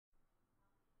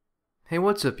Hey,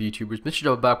 what's up, YouTubers? Mr.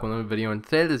 Joe back with another video, and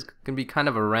today there's gonna be kind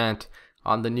of a rant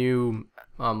on the new,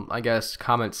 I guess,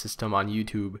 comment system on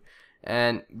YouTube,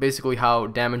 and basically how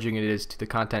damaging it is to the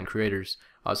content creators.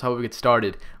 So how we get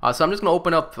started. So I'm just gonna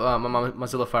open up my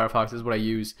Mozilla Firefox. This is what I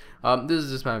use. This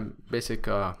is just my basic,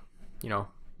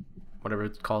 whatever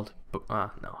it's called.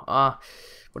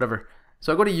 Whatever.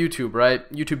 So I go to YouTube,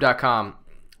 right? YouTube.com.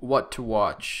 What to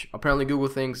watch? Apparently Google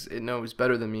thinks it knows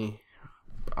better than me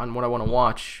on what I want to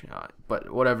watch,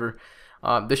 but whatever.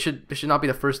 This should not be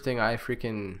the first thing I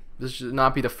this should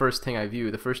not be the first thing I view.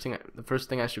 The first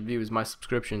thing I should view is my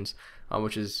subscriptions,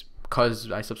 which is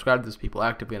because I subscribe to these people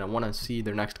actively and I want to see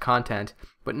their next content.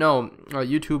 But no,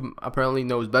 YouTube apparently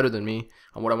knows better than me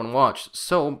on what I want to watch.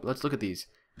 So let's look at these.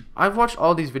 I've watched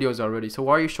all these videos already, so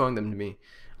why are you showing them to me?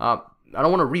 I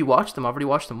don't want to rewatch them. I've already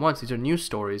watched them once. These are news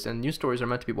stories, and news stories are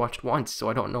meant to be watched once, so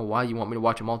I don't know why you want me to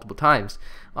watch them multiple times.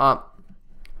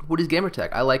 Woody's Gamertech,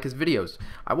 I like his videos.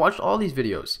 I watched all these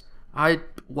videos.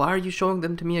 Why are you showing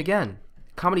them to me again?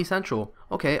 Comedy Central,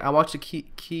 okay, I watched the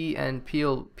Key and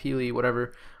Peely,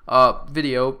 whatever,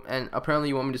 video, and apparently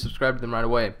you want me to subscribe to them right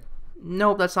away.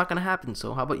 Nope, that's not gonna happen.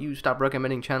 So how about you stop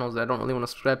recommending channels that I don't really want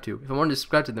to subscribe to? If I wanted to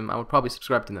subscribe to them, I would probably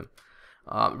subscribe to them.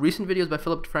 Recent videos by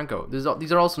Philip DeFranco.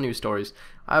 These are also news stories.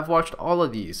 I've watched all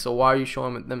of these, so why are you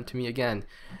showing them to me again?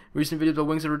 Recent videos by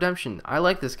Wings of Redemption. I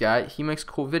like this guy. He makes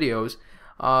cool videos.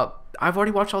 I've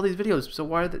already watched all these videos, so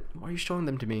why are you showing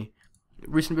them to me?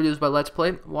 Recent videos by Let's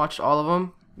Play. Watched all of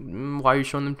them. Why are you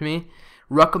showing them to me?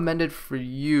 Recommended for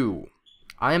you.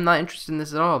 I am not interested in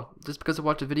this at all. Just because I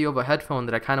watched a video of a headphone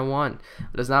that I kind of want,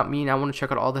 it does not mean I want to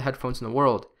check out all the headphones in the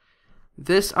world.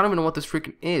 This, I don't even know what this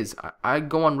freaking is. I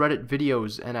go on Reddit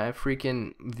videos and I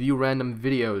freaking view random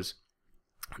videos.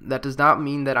 That does not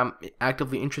mean that I'm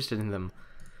actively interested in them.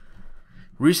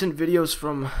 Recent videos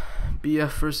from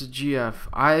BF versus GF.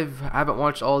 I haven't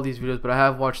watched all of these videos, but I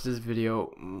have watched this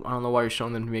video. I don't know why you're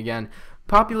showing them to me again.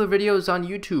 Popular videos on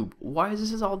YouTube. Why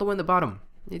is this all the way in the bottom?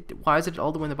 Why is it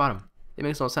all the way in the bottom? It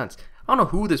makes no sense. I don't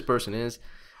know who this person is.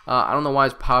 I don't know why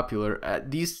it's popular.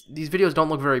 These videos don't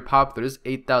look very popular. This is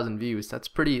 8,000 views. That's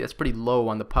pretty low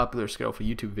on the popular scale for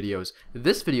YouTube videos.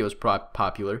 This video is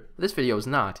popular. This video is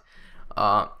not.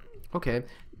 Okay.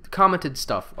 Commented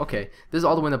stuff. Okay, this is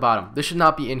all the way in the bottom. This should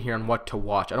not be in here on what to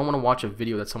watch. I don't want to watch a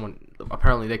video that someone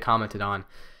apparently they commented on.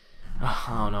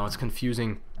 I don't know, it's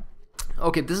confusing.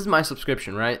 Okay, this is my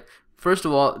subscription, right? First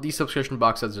of all, these subscription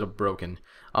boxes are broken.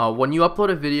 When you upload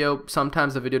a video,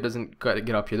 sometimes the video doesn't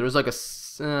get up here. There's like an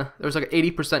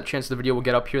 80% chance the video will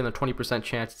get up here, and a 20%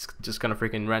 chance it's just gonna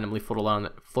freaking randomly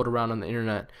float around on the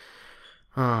internet.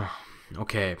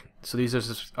 Okay, so these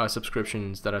are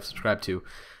subscriptions that I've subscribed to.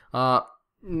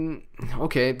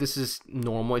 Okay, this is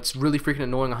normal. It's really freaking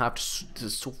annoying. I have to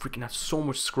have so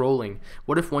much scrolling.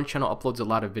 What if one channel uploads a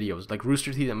lot of videos, like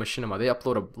Rooster Teeth and Machinima? They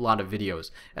upload a lot of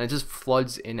videos, and it just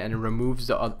floods in and it removes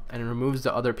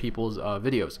the other people's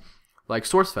videos. Like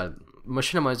SourceFed,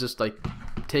 Machinima is just like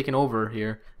taken over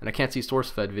here, and I can't see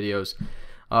SourceFed videos.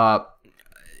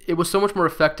 It was so much more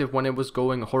effective when it was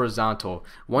going horizontal.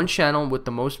 One channel with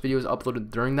the most videos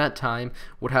uploaded during that time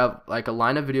would have like a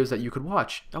line of videos that you could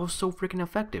watch. That was so freaking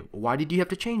effective. Why did you have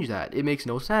to change that? It makes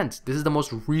no sense. This is the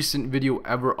most recent video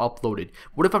ever uploaded.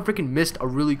 What if I freaking missed a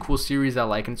really cool series I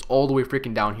like and it's all the way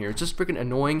freaking down here? It's just freaking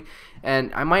annoying,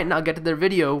 and I might not get to their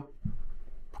video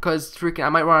because freaking I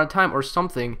might run out of time or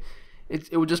something.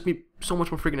 It would just be so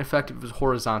much more freaking effective if it was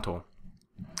horizontal.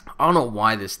 I don't know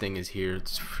why this thing is here.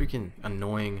 It's freaking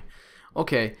annoying.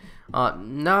 Okay,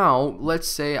 now let's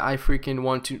say I freaking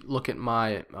want to look at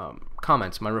my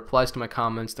comments, my replies to my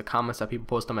comments, the comments that people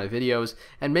post on my videos,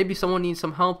 and maybe someone needs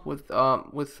some help with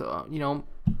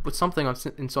something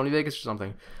in Sony Vegas or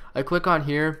something. I click on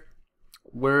here.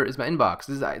 Where is my inbox?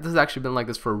 This has actually been like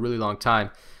this for a really long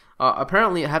time.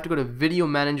 Apparently, I have to go to Video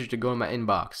Manager to go in my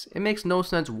inbox. It makes no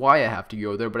sense why I have to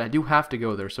go there, but I do have to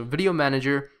go there. So Video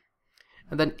Manager.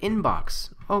 And then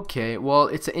inbox. Okay, well,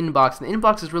 it's an inbox. And the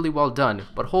inbox is really well done.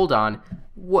 But hold on.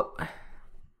 What?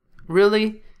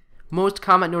 Really? Most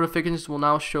comment notifications will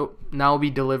now be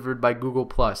delivered by Google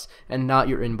Plus and not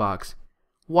your inbox.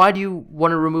 Why do you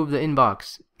want to remove the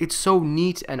inbox? It's so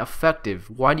neat and effective.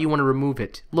 Why do you want to remove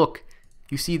it? Look,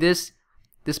 you see this?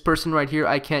 This person right here,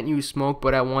 I can't use smoke,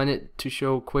 but I want it to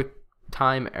show quick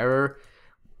time error.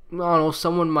 I don't know,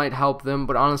 someone might help them,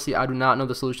 but honestly, I do not know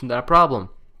the solution to that problem.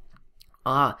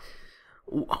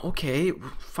 Okay,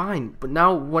 fine, but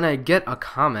now when I get a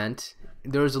comment,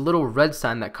 there's a little red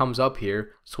sign that comes up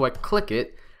here, so I click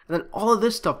it, and then all of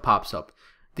this stuff pops up.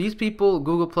 These people,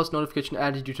 Google Plus notification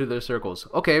added you to their circles.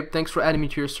 Okay, thanks for adding me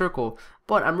to your circle,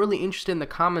 but I'm really interested in the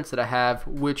comments that I have,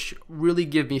 which really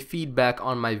give me feedback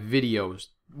on my videos,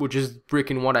 which is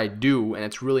freaking what I do, and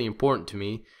it's really important to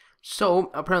me. So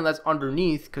apparently that's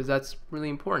underneath, because that's really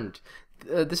important.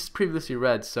 This is previously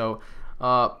read, so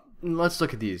let's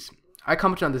look at these. I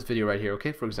commented on this video right here,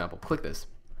 okay? For example, click this.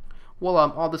 Well,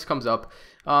 all this comes up.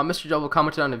 Mr. Double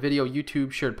commented on a video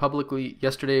YouTube shared publicly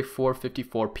yesterday,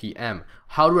 4:54 p.m.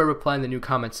 How do I reply in the new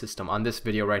comment system on this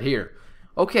video right here?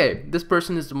 Okay, this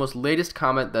person is the most latest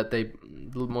comment the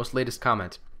most latest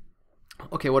comment.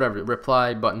 Okay, whatever.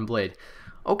 Reply button blade.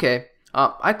 Okay,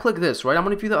 I click this, right? I'm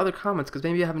gonna view the other comments because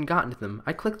maybe I haven't gotten to them.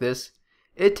 I click this.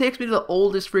 It takes me to the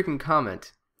oldest freaking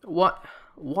comment. What?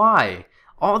 Why?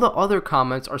 All the other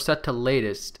comments are set to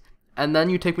latest. And then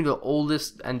you take me to the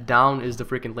oldest and down is the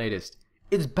freaking latest.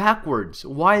 It's backwards.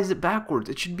 Why is it backwards?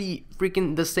 It should be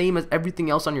freaking the same as everything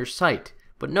else on your site.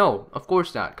 But no, of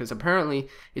course not, because apparently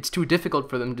it's too difficult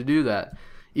for them to do that,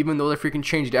 even though they freaking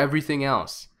changed everything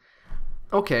else.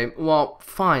 Okay, well,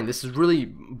 fine. This is really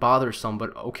bothersome,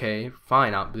 but okay,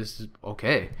 fine. This is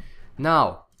okay.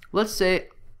 Now, let's say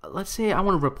I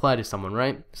want to reply to someone,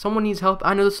 right? Someone needs help.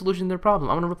 I know the solution to their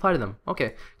problem. I want to reply to them.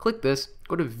 Okay, click this.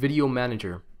 Go to Video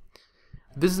Manager.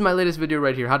 This is my latest video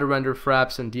right here, how to render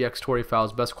fraps and DX2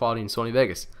 files best quality in Sony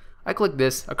Vegas. I click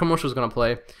this, a commercial is going to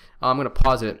play. I'm going to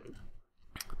pause it.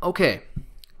 Okay,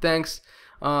 thanks.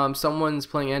 Someone's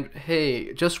playing, and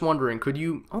hey, just wondering, could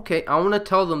you, okay, I want to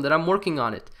tell them that I'm working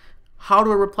on it. How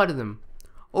do I reply to them?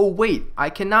 Oh wait, I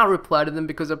cannot reply to them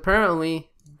because apparently,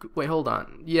 wait, hold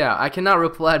on. Yeah, I cannot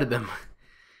reply to them.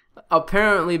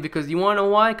 Apparently, because you want to know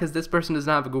why? Because this person does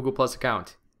not have a Google Plus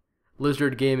account.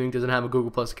 Lizard Gaming doesn't have a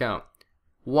Google Plus account.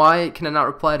 Why can I not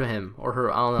reply to him or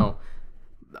her? I don't know.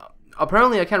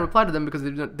 Apparently, I can't reply to them because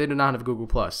they do not have Google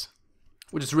Plus,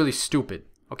 which is really stupid.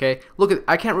 Okay, look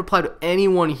I can't reply to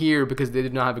anyone here because they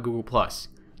did not have a Google Plus.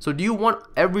 So, do you want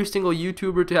every single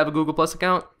YouTuber to have a Google Plus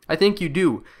account? I think you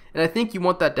do, and I think you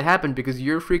want that to happen because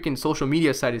your freaking social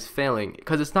media site is failing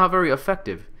because it's not very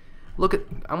effective. Look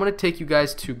I'm gonna take you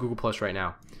guys to Google Plus right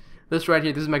now. This right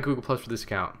here, this is my Google Plus for this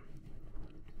account.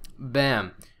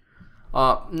 Bam.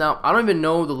 Now, I don't even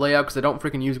know the layout because I don't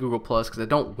freaking use Google Plus because I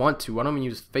don't want to. I don't even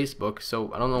use Facebook,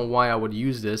 so I don't know why I would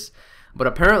use this. But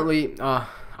apparently, I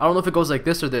don't know if it goes like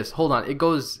this or this. Hold on, it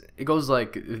goes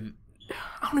like,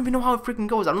 I don't even know how it freaking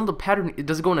goes. I don't know the pattern.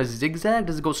 Does it go in a zigzag?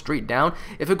 Does it go straight down?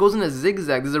 If it goes in a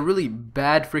zigzag, there's a really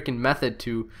bad freaking method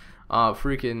to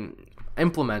freaking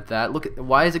implement that. Look,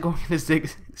 why is it going in a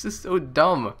zigzag? This is so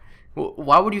dumb.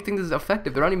 Why would you think this is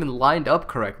effective? They're not even lined up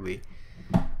correctly.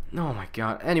 Oh my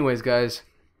god. Anyways, guys,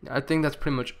 I think that's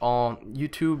pretty much all.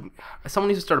 YouTube, someone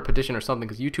needs to start a petition or something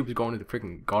because YouTube is going to the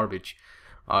freaking garbage.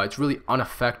 It's really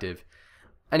ineffective.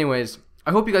 Anyways,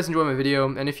 I hope you guys enjoyed my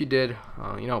video, and if you did,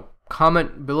 you know,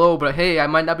 comment below. But hey, I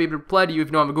might not be able to reply to you if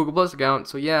you don't have a Google Plus account.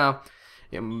 So yeah,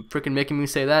 you're freaking making me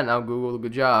say that now. Google,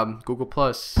 good job. Google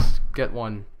Plus, get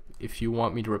one if you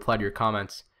want me to reply to your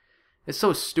comments. It's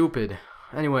so stupid.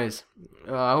 Anyways,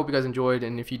 I hope you guys enjoyed,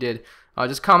 and if you did,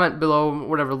 just comment below,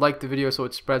 whatever, like the video so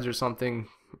it spreads or something.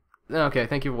 Okay,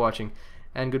 thank you for watching,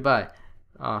 and goodbye.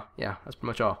 Yeah, that's pretty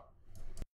much all.